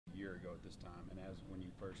start this time, and as when you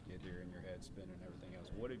first get here and your head spinning and everything else,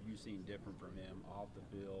 what have you seen different from him off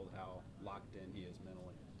the field? How locked in he is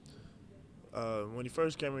mentally? When he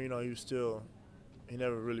first came in, he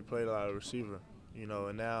never really played a lot of receiver,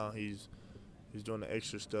 and now he's doing the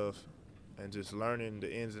extra stuff and just learning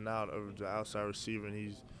the ins and out of the outside receiver, and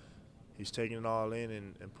he's taking it all in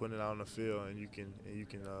and putting it out on the field, and you can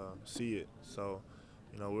see it. So,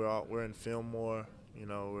 we're in film more,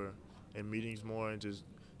 we're in meetings more, and just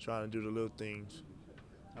trying to do the little things.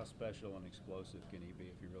 How special and explosive can he be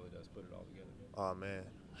if he really does put it all together? Oh man,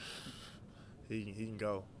 he can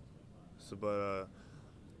go. So, but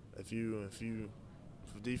if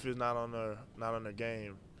defense not on their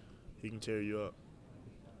game, he can tear you up.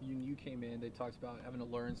 You came in, they talked about having to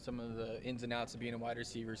learn some of the ins and outs of being a wide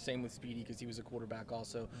receiver. Same with Speedy because he was a quarterback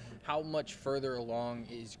also. How much further along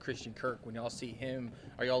is Christian Kirk when y'all see him?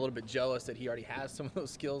 Are y'all a little bit jealous that he already has some of those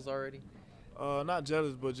skills already? Not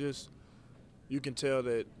jealous, but just you can tell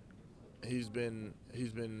that he's been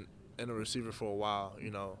in a receiver for a while.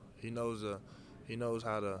 He knows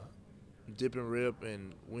how to dip and rip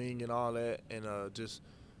and wing and all that, and just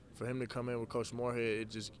for him to come in with Coach Moorhead, it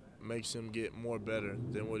just makes him get more better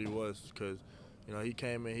than what he was because, he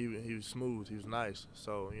came in, he was smooth, he was nice.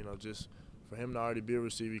 So, just for him to already be a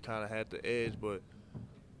receiver, he kind of had the edge, but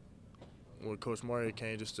when Coach Moorhead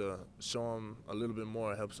came just to show him a little bit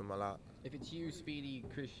more, it helps him a lot. If it's you, Speedy,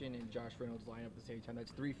 Christian, and Josh Reynolds line up at the same time,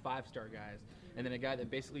 that's 3 5-star guys, and then a guy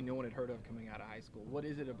that basically no one had heard of coming out of high school. What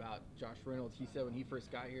is it about Josh Reynolds? He said when he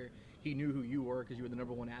first got here, he knew who you were because you were the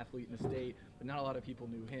 #1 athlete in the state, but not a lot of people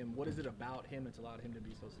knew him. What is it about him that's allowed him to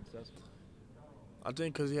be so successful? I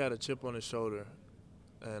think because he had a chip on his shoulder,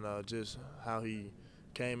 and just how he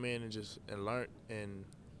came in and learned and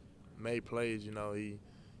made plays. He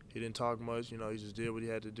didn't talk much. He just did what he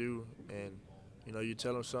had to do, and you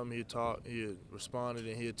tell him something, he'd talk, he'd respond, and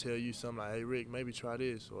he'd tell you something like, "Hey Rick, maybe try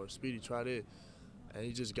this," or "Speedy, try this," and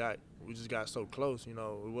we just got so close. It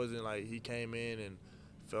wasn't like he came in and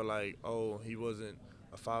felt like, oh, he wasn't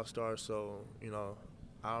a 5-star, so I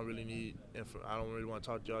don't really want to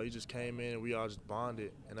talk to y'all. He just came in and we all just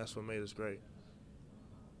bonded, and that's what made us great.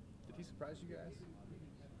 Did he surprise you guys?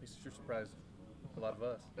 He sure surprised a lot of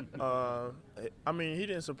us. He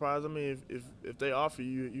didn't surprise. If they offer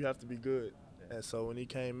you, you have to be good. Yeah. And so when he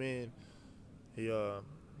came in, he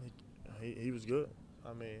was good.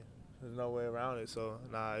 There's no way around it. So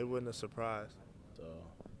it wasn't a surprise.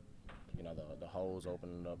 The holes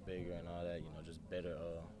opening up bigger and all that. Just better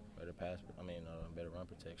better run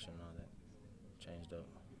protection and all that. Changed up.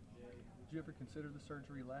 Did you ever consider the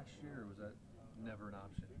surgery last year, or was that never an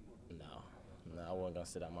option? No, I wasn't gonna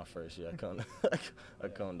sit out my first year. I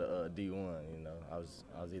come to D1. I was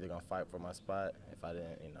either gonna fight for my spot. If I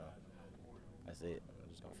didn't, that's it. I'm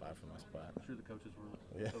just gonna fight for my spot. I'm sure the coaches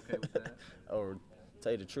were okay with that. Or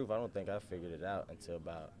tell you the truth, I don't think I figured it out until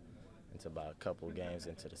about a couple of games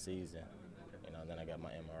into the season. Then I got my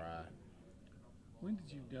MRI. When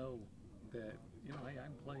did you know that hey, I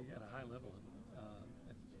can play at a high level,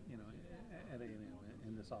 at A&M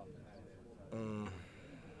in this offense?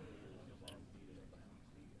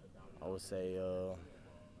 I would say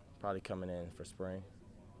probably coming in for spring.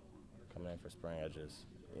 I just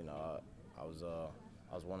I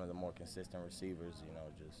was one of the more consistent receivers.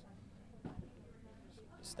 Just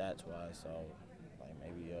stats wise. So like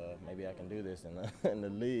maybe I can do this in the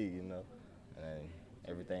league. And then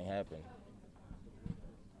everything happened.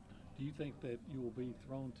 Do you think that you will be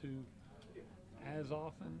thrown to as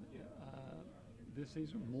often this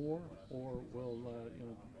season, more, or will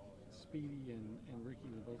Speedy and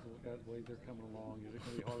Ricky and both of the guys, the way they're coming along, is it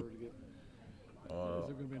going to be harder to get? Is there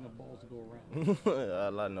going to be enough balls to go around?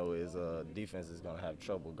 All I know is defense is going to have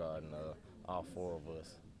trouble guarding all 4 of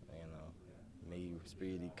us. Me,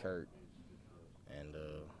 Speedy, Kurt, and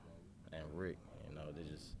Rick. They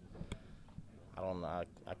just. I don't know.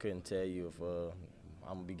 I couldn't tell you if I'm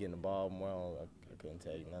gonna be getting the ball more. I couldn't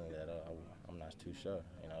tell you none of that. I'm not too sure.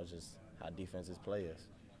 It's just how defenses play us.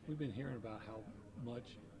 We've been hearing about how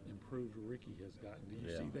much improved Ricky has gotten. Do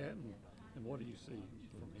you see that, and what do you see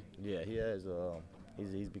from him? Yeah, he has.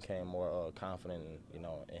 He's became more confident, in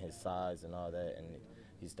his size and all that, and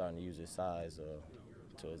he's starting to use his size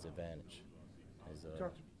to his advantage.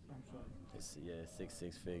 His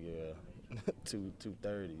 6'6" figure,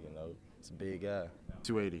 230. It's a big guy.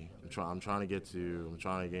 280. I'm trying to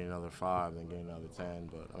gain another 5, then gain another 10,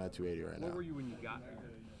 but I'm at 280 right now. What were you when you got here?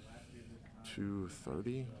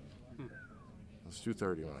 230. It was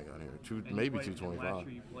 230 when I got here. Maybe 225. Last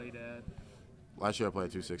year you played at? Last year I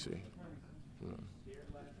played 260. Yeah.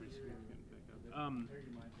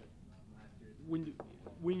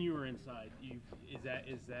 when you were inside, is that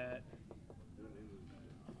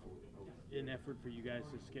an effort for you guys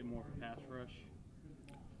to just get more of a pass rush,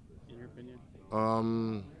 in your opinion?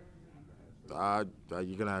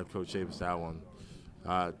 You're gonna have Coach Chavis that one.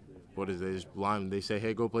 What is it? They just blind. They say,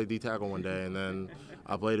 "Hey, go play D tackle one day," and then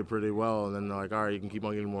I played it pretty well. And then they're like, "All right, you can keep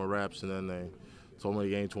on getting more reps." And then they told me to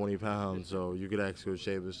gain 20 pounds. So you could ask Coach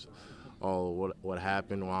Chavis, what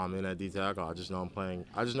happened while I'm in at D tackle. I just know I'm playing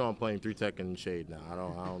 3-tech and shade now. I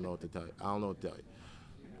don't know what to tell you. I don't know what to tell you.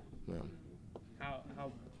 Yeah.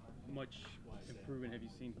 How much improvement have you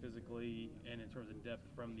seen physically and in terms of depth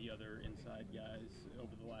from the other inside guys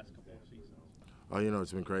over the last couple of seasons? Oh,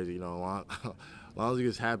 it's been crazy. As long as he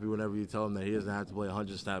gets happy whenever you tell him that he doesn't have to play a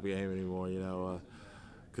 100-snap game anymore,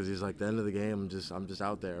 because he's like, the end of the game, I'm just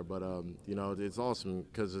out there. But, it's awesome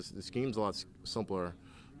because the scheme's a lot simpler.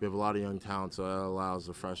 We have a lot of young talent, so that allows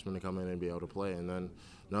the freshmen to come in and be able to play. And then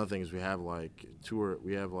another thing is we have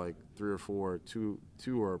three or four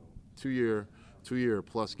two-year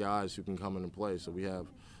plus guys who can come in and play. So we have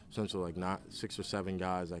essentially like 6 or 7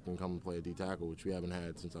 guys that can come and play a D tackle, which we haven't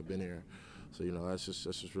had since I've been here. So that's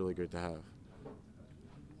just really good to have.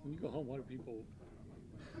 When you go home, what do people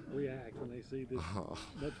react when they see this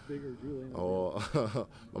much bigger Julien?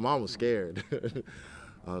 My mom was scared.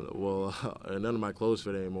 None of my clothes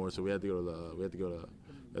fit anymore, so we had to go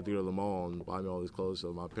to the mall and buy me all these clothes.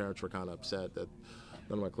 So my parents were kind of upset that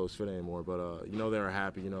none of my clothes fit anymore. But they were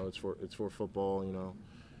happy. It's for football.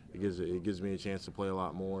 It gives me a chance to play a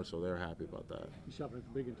lot more, so they're happy about that. You shopping at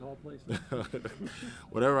the big and tall place?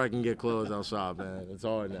 Whatever I can get clothes, I'll shop, man. It's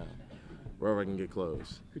all right now. Wherever I can get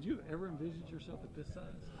clothes. Could you have ever envisioned yourself at this size?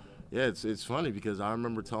 Yeah, it's funny because I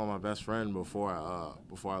remember telling my best friend before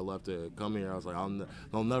I left to come here, I was like,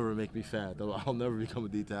 they'll never make me fat. I'll never become a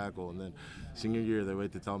D tackle. And then senior year, they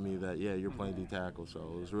wait to tell me that, yeah, you're playing D tackle. So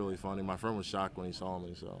it was really funny. My friend was shocked when he saw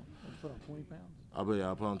me. So. You put on 20 pounds? I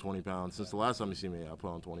put on 20 pounds. Since the last time you see me, I put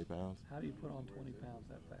on 20 pounds. How do you put on 20 pounds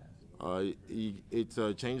that fast?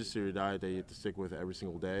 It changes to your diet that you have to stick with every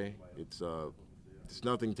single day. It's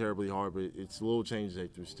nothing terribly hard, but it's little changes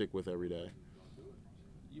that you stick with every day.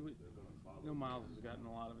 Miles has gotten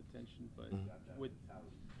a lot of attention, but with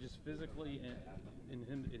just physically and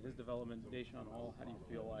in his development, Deshaun Hall, how do you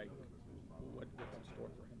feel like what's in store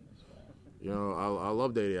for him this fall? I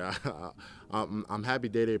love Day-Day. I'm happy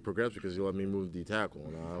Day-Day progressed because he let me move D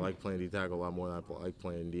tackle. I like playing D tackle a lot more than I like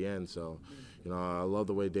playing D end. So, I love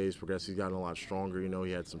the way Day's progressed. He's gotten a lot stronger.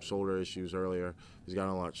 He had some shoulder issues earlier. He's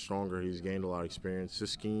gotten a lot stronger. He's gained a lot of experience.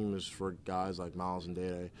 This scheme is for guys like Miles and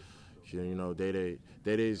Day-Day.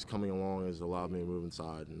 Day-Day's coming along has allowed me to move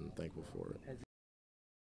inside, and I'm thankful for it.